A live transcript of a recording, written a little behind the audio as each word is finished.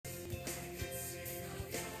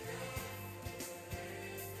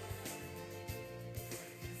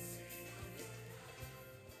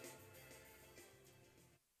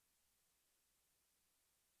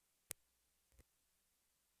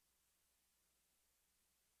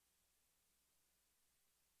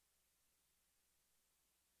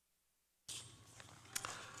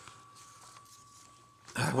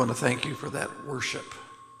I want to thank you for that worship.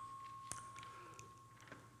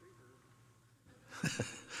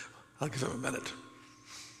 I'll give him a minute.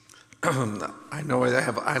 I know I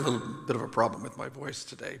have a little bit of a problem with my voice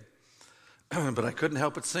today, but I couldn't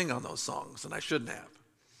help but sing on those songs, and I shouldn't have.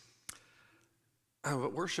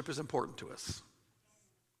 But worship is important to us.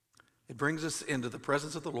 It brings us into the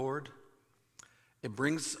presence of the Lord. It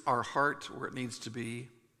brings our heart where it needs to be.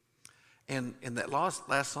 And in that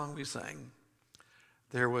last song we sang,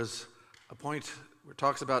 there was a point where it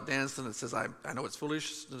talks about dancing. It says, I know it's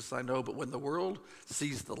foolishness, I know, but when the world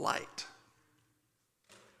sees the light,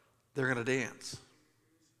 they're going to dance.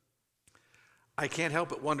 I can't help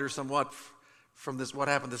but wonder somewhat from this, what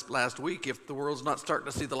happened this last week, if the world's not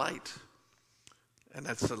starting to see the light. And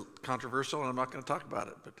that's controversial, and I'm not going to talk about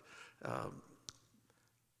it, but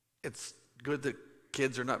it's good that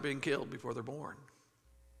kids are not being killed before they're born.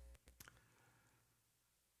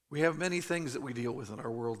 We have many things that we deal with in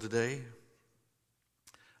our world today.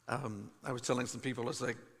 I was telling some people as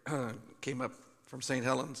I came up from St.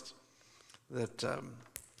 Helens that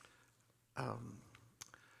I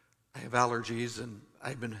have allergies, and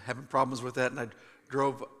I've been having problems with that, and I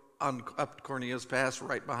drove up Cornelius Pass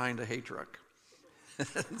right behind a hay truck.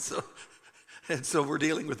 and so we're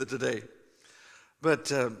dealing with it today.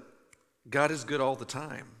 But God is good all the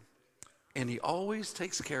time, and he always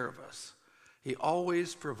takes care of us. He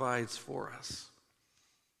always provides for us.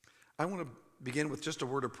 I want to begin with just a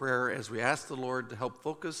word of prayer as we ask the Lord to help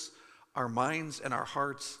focus our minds and our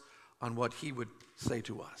hearts on what he would say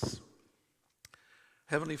to us.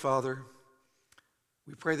 Heavenly Father,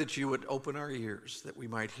 we pray that you would open our ears that we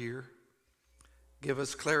might hear. Give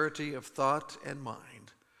us clarity of thought and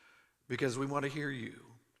mind, because we want to hear you.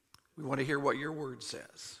 We want to hear what your word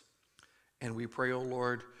says. And we pray, O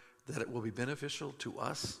Lord, that it will be beneficial to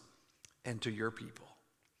us and to your people.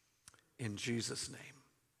 In Jesus' name,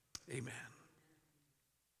 amen.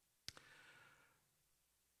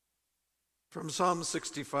 From Psalm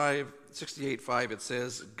 68:5, it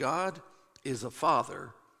says, God is a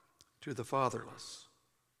father to the fatherless.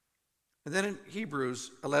 And then in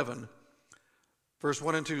Hebrews 11, verse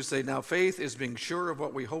 1 and 2 say, now faith is being sure of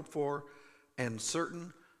what we hope for and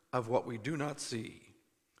certain of what we do not see.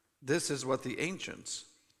 This is what the ancients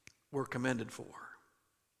were commended for.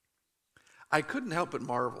 I couldn't help but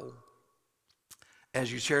marvel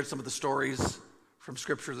as you shared some of the stories from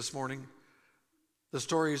Scripture this morning, the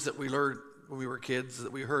stories that we learned when we were kids,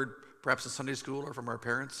 that we heard perhaps in Sunday school or from our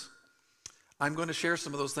parents. I'm going to share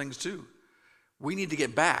some of those things too. We need to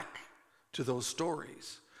get back to those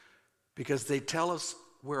stories because they tell us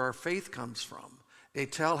where our faith comes from. They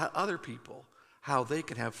tell other people how they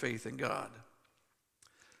can have faith in God.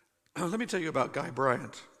 Let me tell you about Guy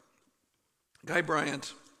Bryant. Guy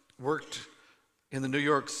Bryant worked in the New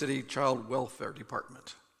York City Child Welfare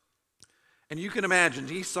Department. And you can imagine,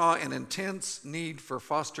 he saw an intense need for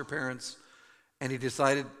foster parents, and he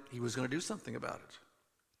decided he was going to do something about it.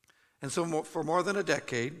 And so for more than a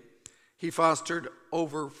decade, he fostered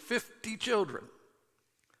over 50 children,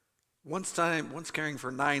 once caring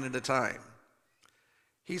for 9 at a time.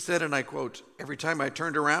 He said, and I quote, every time I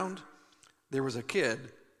turned around, there was a kid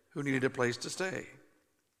who needed a place to stay.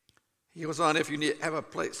 He goes on, if you have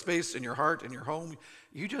a space in your heart, in your home,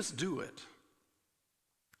 you just do it.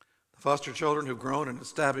 The foster children who've grown and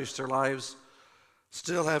established their lives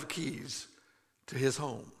still have keys to his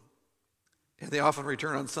home, and they often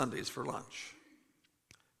return on Sundays for lunch.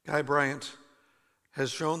 Guy Bryant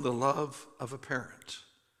has shown the love of a parent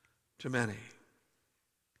to many.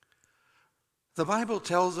 The Bible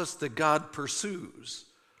tells us that God pursues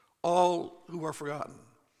all who are forgotten,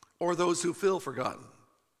 or those who feel forgotten.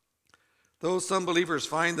 Though some believers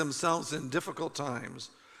find themselves in difficult times,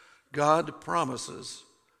 God promises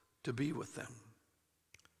to be with them.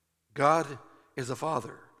 God is a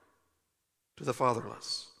father to the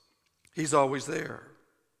fatherless. He's always there,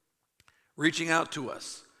 reaching out to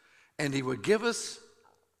us, and he would give us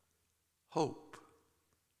hope.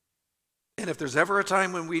 And if there's ever a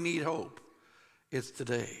time when we need hope, it's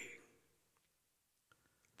today.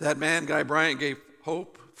 That man, Guy Bryant, gave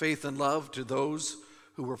hope, faith, and love to those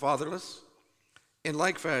who were fatherless. In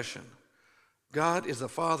like fashion, God is a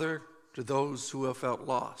father to those who have felt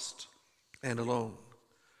lost and alone.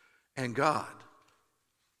 And God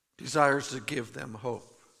desires to give them hope.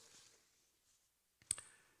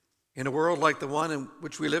 In a world like the one in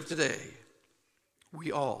which we live today,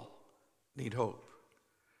 we all need hope.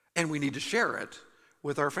 And we need to share it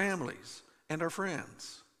with our families and our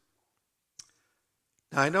friends.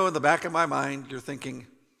 Now, I know in the back of my mind, you're thinking,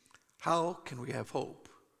 how can we have hope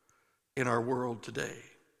in our world today?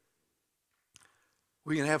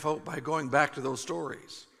 We can have hope by going back to those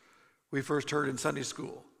stories we first heard in Sunday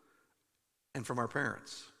school and from our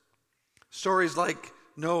parents. Stories like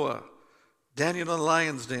Noah, Daniel in the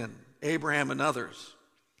lion's den, Abraham, and others.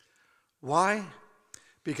 Why?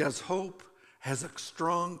 Because hope has a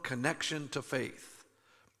strong connection to faith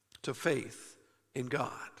in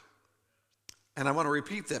God. And I want to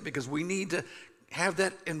repeat that because we need to have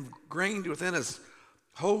that ingrained within us.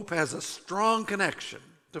 Hope has a strong connection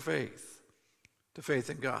to faith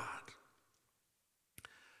in God.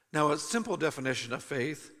 Now, a simple definition of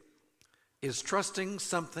faith is trusting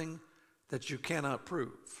something that you cannot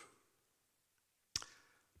prove.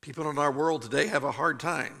 People in our world today have a hard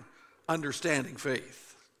time understanding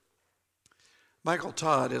faith. Michael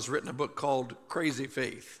Todd has written a book called Crazy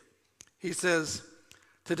Faith. He says,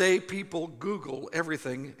 today people Google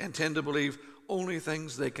everything and tend to believe only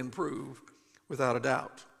things they can prove without a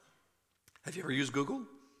doubt. Have you ever used Google?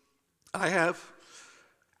 I have.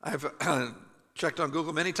 I've checked on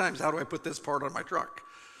Google many times. How do I put this part on my truck?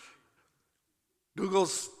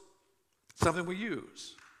 Google's something we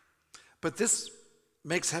use. But this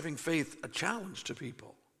makes having faith a challenge to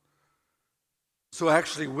people. So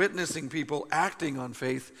actually witnessing people acting on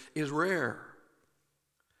faith is rare.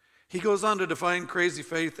 He goes on to define crazy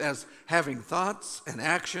faith as having thoughts and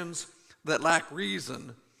actions that lack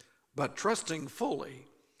reason, but trusting fully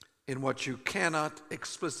in what you cannot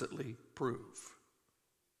explicitly prove.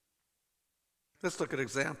 Let's look at an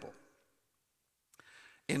example.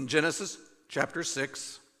 In Genesis chapter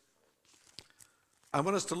 6, I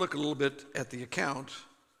want us to look a little bit at the account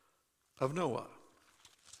of Noah.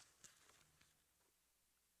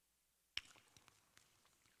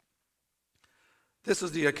 This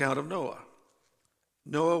is the account of Noah.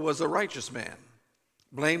 Noah was a righteous man,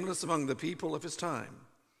 blameless among the people of his time,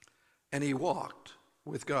 and he walked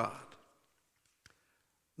with God.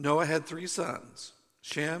 Noah had 3 sons,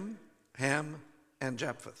 Shem, Ham, and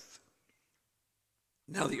Japheth.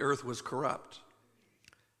 Now the earth was corrupt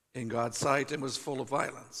in God's sight and was full of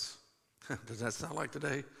violence. Does that sound like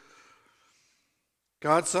today?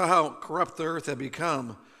 God saw how corrupt the earth had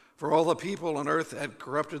become, for all the people on earth had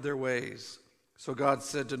corrupted their ways. So God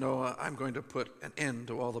said to Noah, I'm going to put an end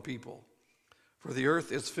to all the people, for the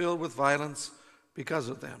earth is filled with violence because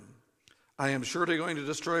of them. I am surely going to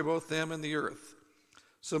destroy both them and the earth.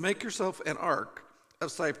 So make yourself an ark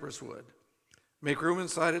of cypress wood. Make room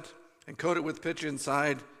inside it and coat it with pitch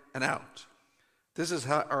inside and out. This is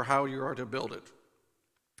how you are to build it.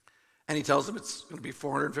 And he tells them it's going to be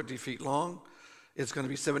 450 feet long, it's going to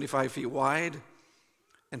be 75 feet wide,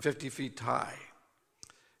 and 50 feet high.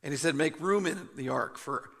 And he said, make room in the ark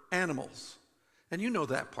for animals. And you know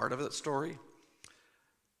that part of that story.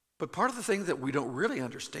 But part of the thing that we don't really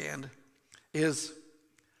understand is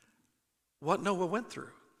what Noah went through.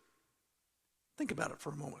 Think about it for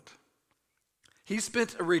a moment. He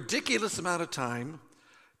spent a ridiculous amount of time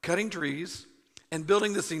cutting trees and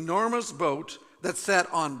building this enormous boat that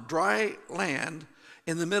sat on dry land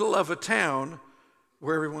in the middle of a town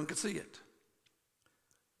where everyone could see it.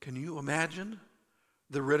 Can you imagine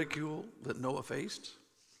the ridicule that Noah faced?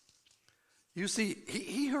 You see,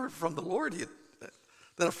 he heard from the Lord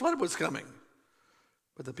that a flood was coming.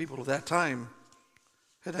 But the people of that time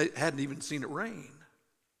hadn't even seen it rain.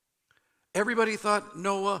 Everybody thought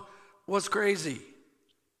Noah was crazy.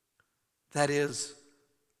 That is,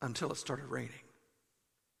 until it started raining.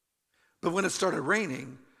 But when it started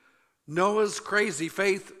raining, Noah's crazy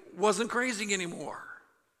faith wasn't crazy anymore.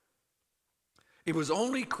 It was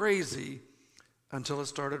only crazy until it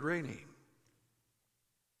started raining.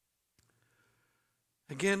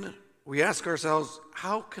 Again, we ask ourselves,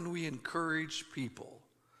 how can we encourage people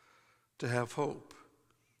to have hope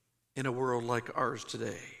in a world like ours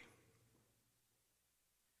today?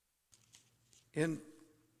 In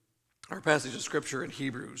our passage of Scripture in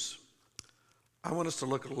Hebrews, I want us to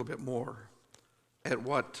look a little bit more at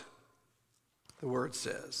what the Word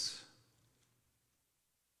says.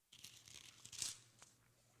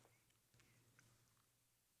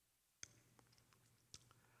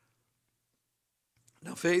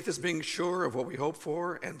 Now, faith is being sure of what we hope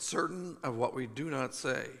for and certain of what we do not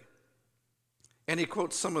say. And he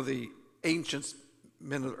quotes some of the ancient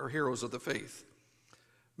men or heroes of the faith.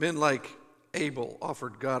 Men like Abel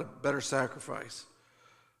offered God a better sacrifice.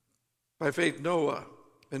 By faith, Noah,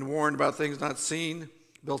 been warned about things not seen,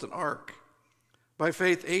 built an ark. By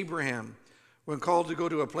faith, Abraham, when called to go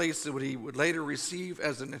to a place that he would later receive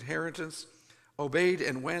as an inheritance, obeyed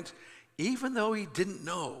and went, even though he didn't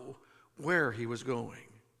know where he was going.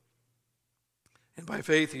 And by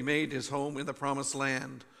faith, he made his home in the promised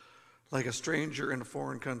land, like a stranger in a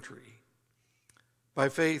foreign country. By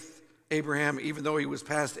faith, Abraham, even though he was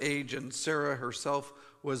past age and Sarah herself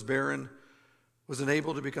was barren, was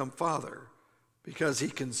enabled to become father because he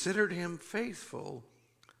considered him faithful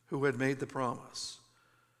who had made the promise.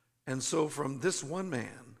 And so from this one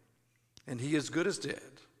man, and he as good as dead,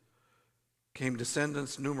 came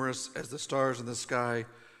descendants numerous as the stars in the sky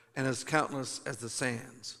and as countless as the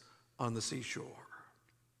sands on the seashore.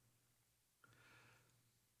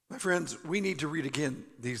 My friends, we need to read again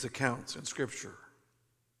these accounts in Scripture.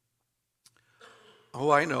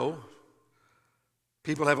 Oh, I know.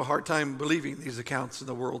 People have a hard time believing these accounts in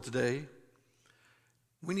the world today.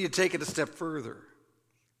 We need to take it a step further.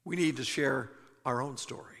 We need to share our own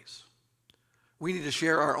stories. We need to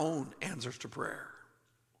share our own answers to prayer.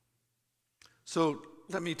 So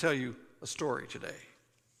let me tell you a story today.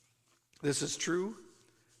 This is true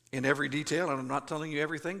in every detail, and I'm not telling you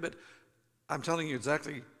everything, but I'm telling you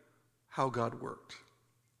exactly how God worked.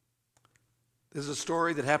 This is a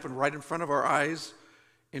story that happened right in front of our eyes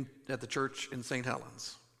at the church in St.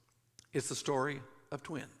 Helens. It's the story of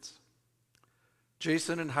twins.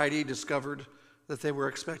 Jason and Heidi discovered that they were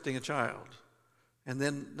expecting a child, and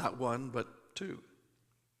then not one, but two.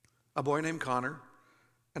 A boy named Connor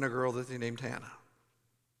and a girl that they named Hannah.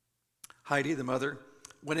 Heidi, the mother,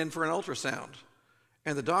 went in for an ultrasound,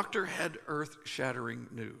 and the doctor had earth-shattering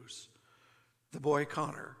news. The boy,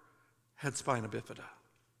 Connor, had spina bifida.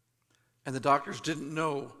 And the doctors didn't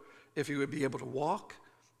know if he would be able to walk,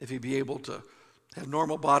 if he'd be able to have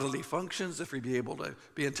normal bodily functions, if he'd be able to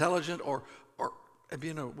be intelligent or be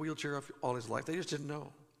in a wheelchair all his life. They just didn't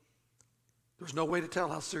know. There was no way to tell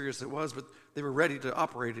how serious it was, but they were ready to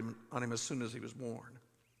operate on him as soon as he was born.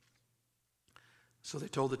 So they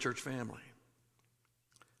told the church family.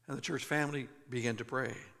 And the church family began to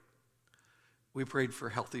pray. We prayed for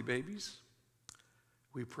healthy babies.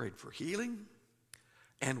 We prayed for healing.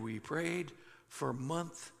 And we prayed for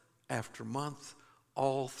month after month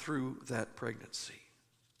all through that pregnancy.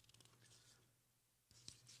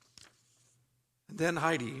 And then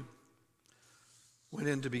Heidi went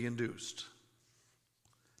in to be induced.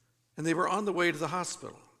 And they were on the way to the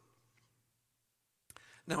hospital.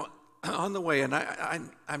 Now, on the way, and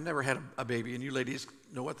I've never had a baby, and you ladies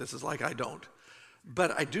know what this is like. I don't.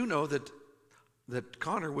 But I do know that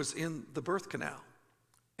Connor was in the birth canal,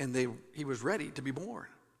 and he was ready to be born.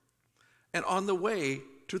 And on the way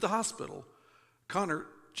to the hospital, Connor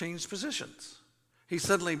changed positions. He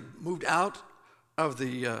suddenly moved out of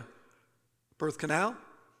the birth canal.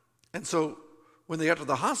 And so when they got to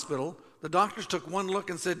the hospital, the doctors took one look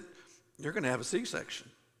and said, "You're going to have a C-section."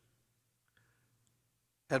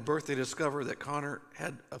 At birth, they discovered that Connor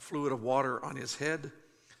had a fluid of water on his head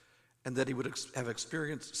and that he would have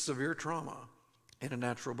experienced severe trauma in a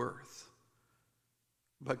natural birth.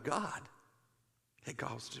 But God had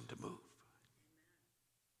caused him to move.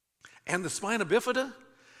 And the spina bifida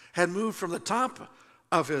had moved from the top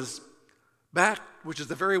of his back, which is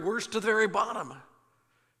the very worst, to the very bottom.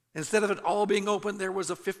 Instead of it all being open, there was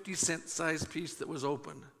a 50-cent sized piece that was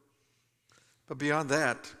open. But beyond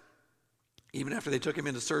that, even after they took him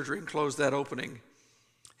into surgery and closed that opening,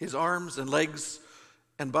 his arms and legs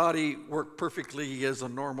and body worked perfectly. He is a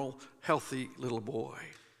normal, healthy little boy.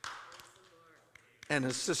 And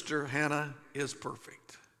his sister, Hannah, is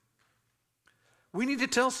perfect. We need to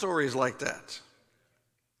tell stories like that.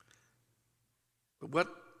 But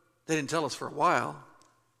what they didn't tell us for a while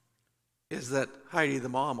is that Heidi, the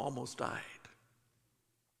mom, almost died.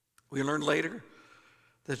 We learned later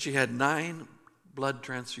that she had 9 blood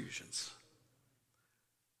transfusions.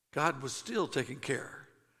 God was still taking care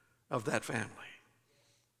of that family.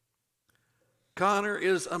 Connor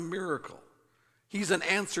is a miracle. He's an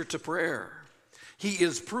answer to prayer. He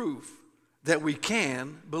is proof that we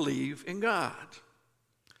can believe in God.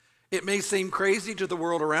 It may seem crazy to the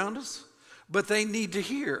world around us, but they need to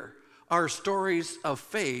hear our stories of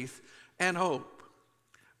faith and hope.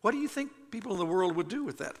 What do you think people in the world would do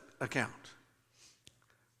with that account?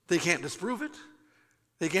 They can't disprove it.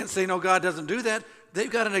 They can't say, no, God doesn't do that.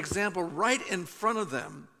 They've got an example right in front of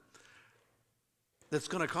them that's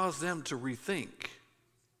going to cause them to rethink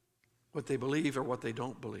what they believe or what they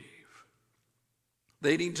don't believe.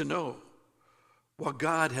 They need to know what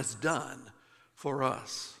God has done for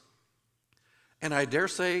us. And I dare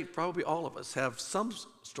say probably all of us have some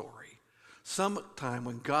story, some time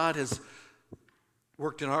when God has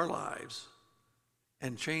worked in our lives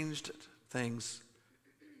and changed things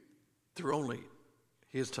through only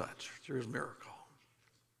His touch, through His miracle.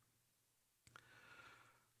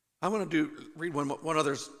 I want to read one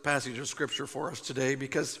other passage of Scripture for us today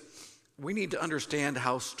because we need to understand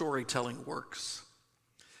how storytelling works.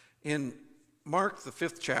 In Mark, the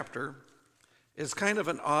 5th chapter, is kind of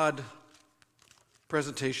an odd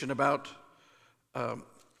presentation about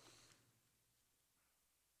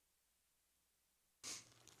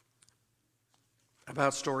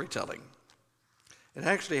storytelling. It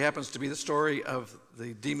actually happens to be the story of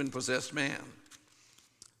the demon-possessed man.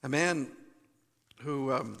 A man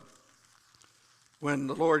who, when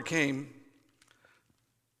the Lord came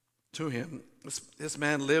to him, this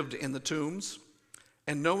man lived in the tombs,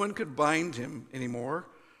 and no one could bind him anymore,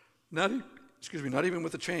 not even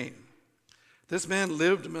with a chain. This man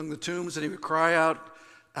lived among the tombs, and he would cry out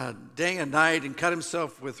day and night and cut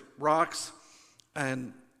himself with rocks,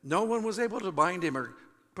 and no one was able to bind him or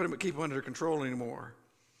keep him under control anymore.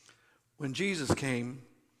 When Jesus came,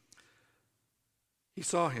 he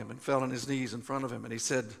saw him and fell on his knees in front of him, and he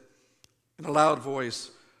said in a loud voice,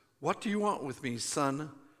 "What do you want with me,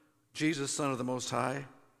 son, Jesus, Son of the Most High?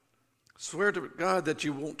 Swear to God that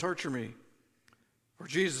you won't torture me." For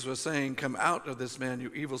Jesus was saying, "Come out of this man,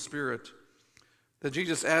 you evil spirit." Then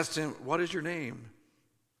Jesus asked him, "What is your name?"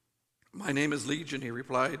 "My name is Legion," he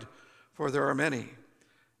replied, "for there are many."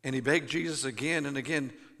 And he begged Jesus again and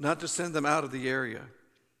again not to send them out of the area.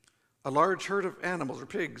 A large herd of animals or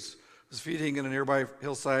pigs was feeding in a nearby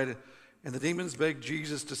hillside, and the demons begged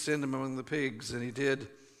Jesus to send them among the pigs, and he did,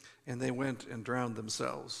 and they went and drowned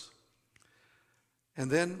themselves.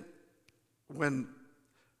 And then when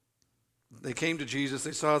they came to Jesus,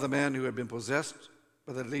 they saw the man who had been possessed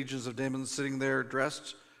by the legions of demons sitting there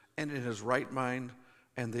dressed and in his right mind,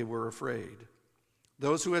 and they were afraid.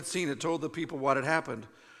 Those who had seen it told the people what had happened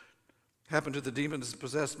to the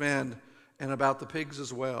demon-possessed man and about the pigs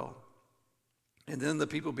as well. And then the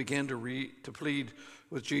people began to plead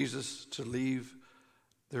with Jesus to leave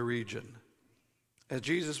their region. As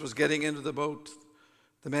Jesus was getting into the boat,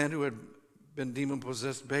 the man who had been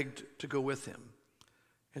demon-possessed begged to go with him.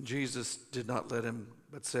 And Jesus did not let him,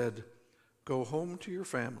 but said, "Go home to your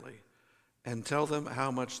family and tell them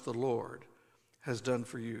how much the Lord has done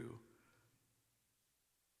for you."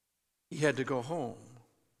 He had to go home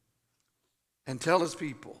and tell his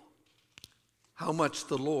people how much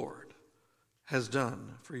the Lord has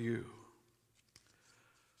done for you.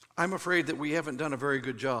 I'm afraid that we haven't done a very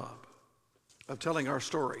good job of telling our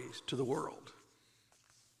stories to the world.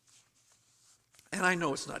 And I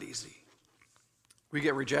know it's not easy. We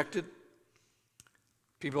get rejected.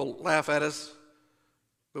 People laugh at us.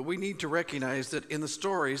 But we need to recognize that in the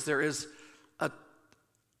stories there is a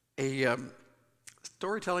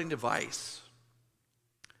storytelling device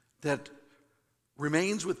that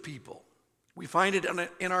remains with people. We find it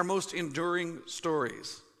in our most enduring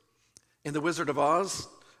stories. In The Wizard of Oz,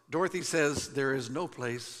 Dorothy says, "There is no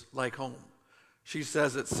place like home." She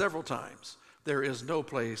says it several times. There is no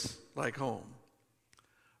place like home.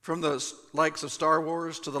 From the likes of Star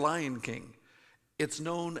Wars to The Lion King, it's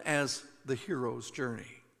known as the hero's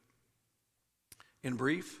journey. In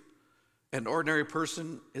brief, an ordinary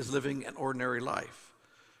person is living an ordinary life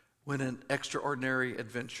when an extraordinary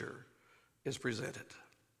adventure is presented.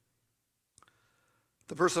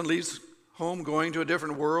 The person leaves home going to a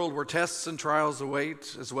different world where tests and trials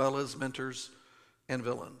await, as well as mentors and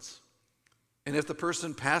villains. And if the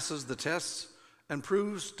person passes the tests and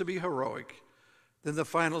proves to be heroic, then the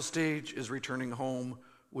final stage is returning home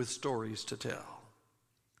with stories to tell.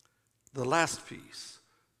 The last piece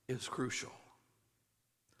is crucial.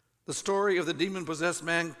 The story of the demon-possessed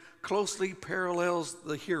man closely parallels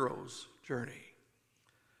the hero's journey.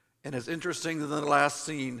 And it's interesting that in the last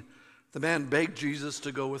scene, the man begged Jesus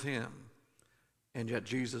to go with him, and yet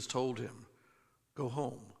Jesus told him, "Go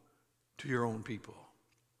home to your own people."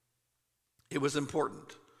 It was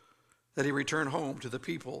important that he return home to the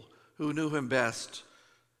people who knew him best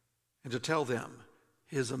and to tell them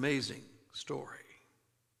his amazing story.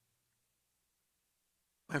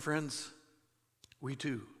 My friends, we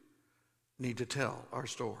too need to tell our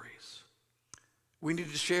stories. We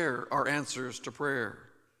need to share our answers to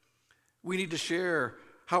prayer. We need to share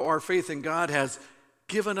how our faith in God has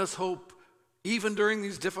given us hope even during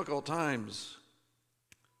these difficult times.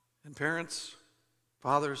 And parents,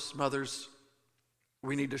 fathers, mothers,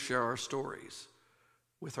 we need to share our stories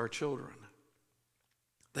with our children.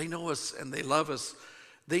 They know us and they love us.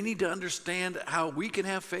 They need to understand how we can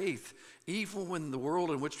have faith even when the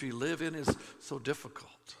world in which we live in is so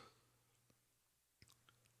difficult.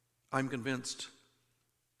 I'm convinced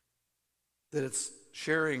that it's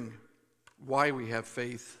sharing why we have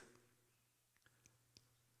faith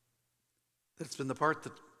that's been the part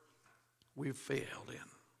that we've failed in.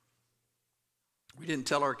 We didn't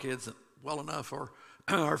tell our kids well enough, or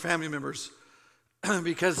our family members,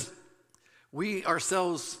 because we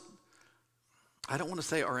ourselves, I don't want to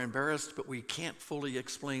say are embarrassed, but we can't fully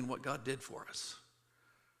explain what God did for us.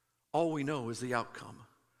 all we know is the outcome,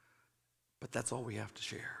 but that's all we have to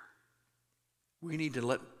share. We need to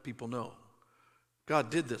let people know God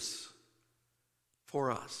did this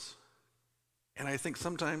for us. And I think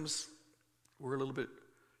sometimes we're a little bit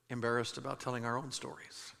embarrassed about telling our own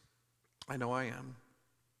stories. I know I am.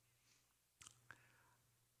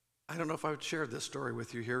 I don't know if I would share this story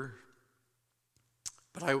with you here,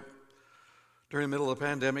 but during the middle of the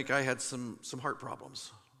pandemic, I had some heart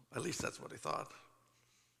problems. At least that's what I thought.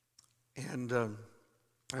 And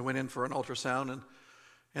I went in for an ultrasound,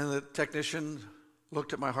 and the technician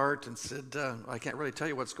looked at my heart and said, I can't really tell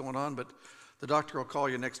you what's going on, but the doctor will call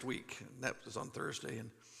you next week. And that was on Thursday,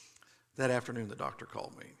 and that afternoon the doctor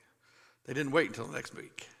called me. They didn't wait until the next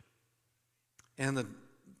week. And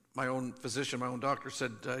my own physician, my own doctor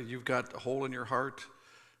said, you've got a hole in your heart,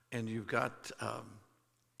 and you've got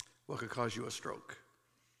what could cause you a stroke.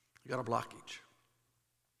 You got a blockage.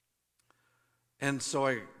 And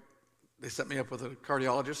so they set me up with a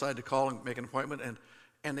cardiologist. I had to call and make an appointment,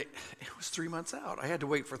 and it was 3 months out. I had to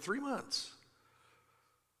wait for 3 months.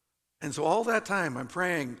 And so all that time I'm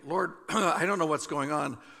praying, Lord, I don't know what's going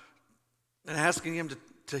on, and asking him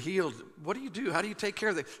to heal. What do you do? How do you take care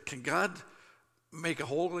of that? Can God make a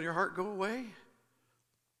hole in your heart go away?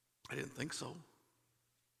 I didn't think so.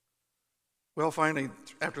 Well, finally,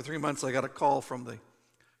 after 3 months, I got a call from the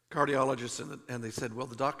cardiologist, and they said, well,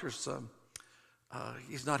 the doctor's,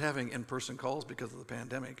 he's not having in-person calls because of the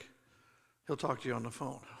pandemic. He'll talk to you on the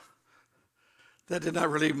phone. That did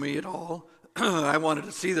not relieve me at all. I wanted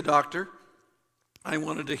to see the doctor. I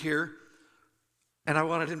wanted to hear, and I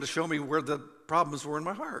wanted him to show me where the problems were in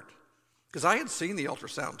my heart, because I had seen the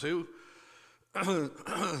ultrasound too.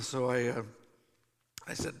 So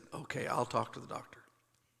I said, okay, I'll talk to the doctor.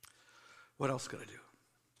 What else could I do?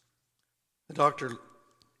 The doctor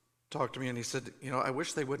talked to me, and he said, I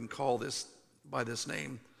wish they wouldn't call this by this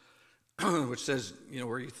name, which says,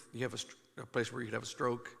 where you have a place where you could have a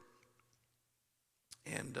stroke.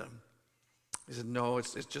 And he said, no,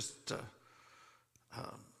 it's just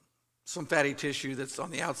some fatty tissue that's on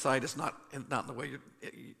the outside. It's not in the way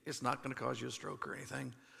it's not going to cause you a stroke or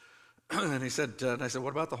anything. And he said, and I said, what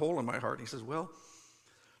about the hole in my heart? And he says, well,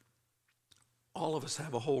 all of us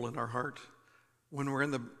have a hole in our heart. When we're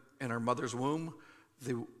in our mother's womb,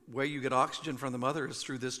 the way you get oxygen from the mother is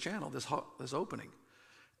through this channel, this opening.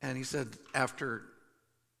 And he said,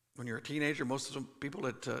 when you're a teenager, most of the people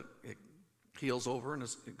it heals over and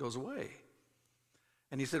it goes away.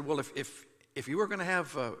 And he said, well, if you were going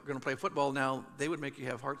to play football now, they would make you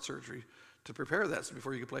have heart surgery to prepare that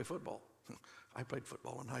before you could play football. I played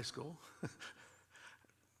football in high school. The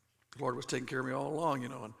Lord was taking care of me all along,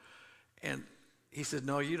 and he said,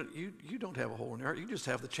 no, you don't have a hole in your heart. You just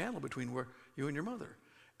have the channel between where you and your mother.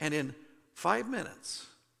 And in 5 minutes,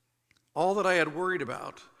 all that I had worried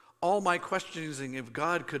about, all my questioning if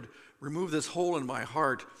God could remove this hole in my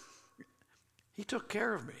heart, he took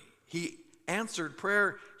care of me. He answered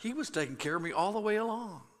prayer. He was taking care of me all the way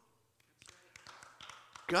along.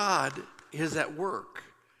 God is at work,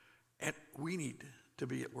 and we need to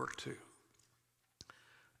be at work too.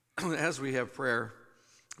 As we have prayer,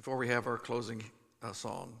 before we have our closing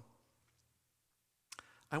song,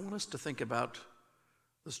 I want us to think about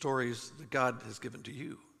the stories that God has given to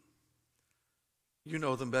you. You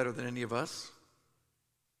know them better than any of us.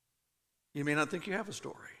 You may not think you have a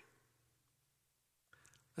story.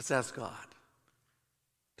 Let's ask God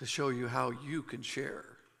to show you how you can share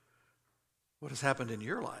what has happened in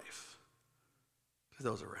your life to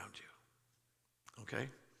those around you. Okay?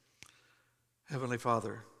 Heavenly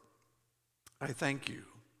Father, I thank you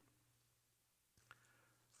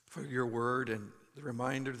for your word and the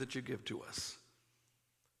reminder that you give to us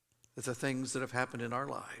that the things that have happened in our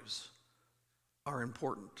lives are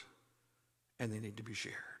important and they need to be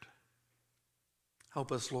shared.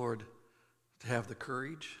 Help us, Lord, to have the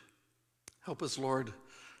courage. Help us, Lord,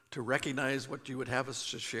 to recognize what you would have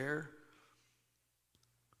us to share.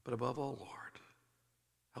 But above all, Lord,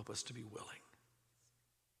 help us to be willing.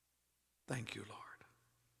 Thank you, Lord.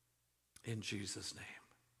 In Jesus' name,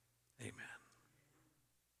 amen.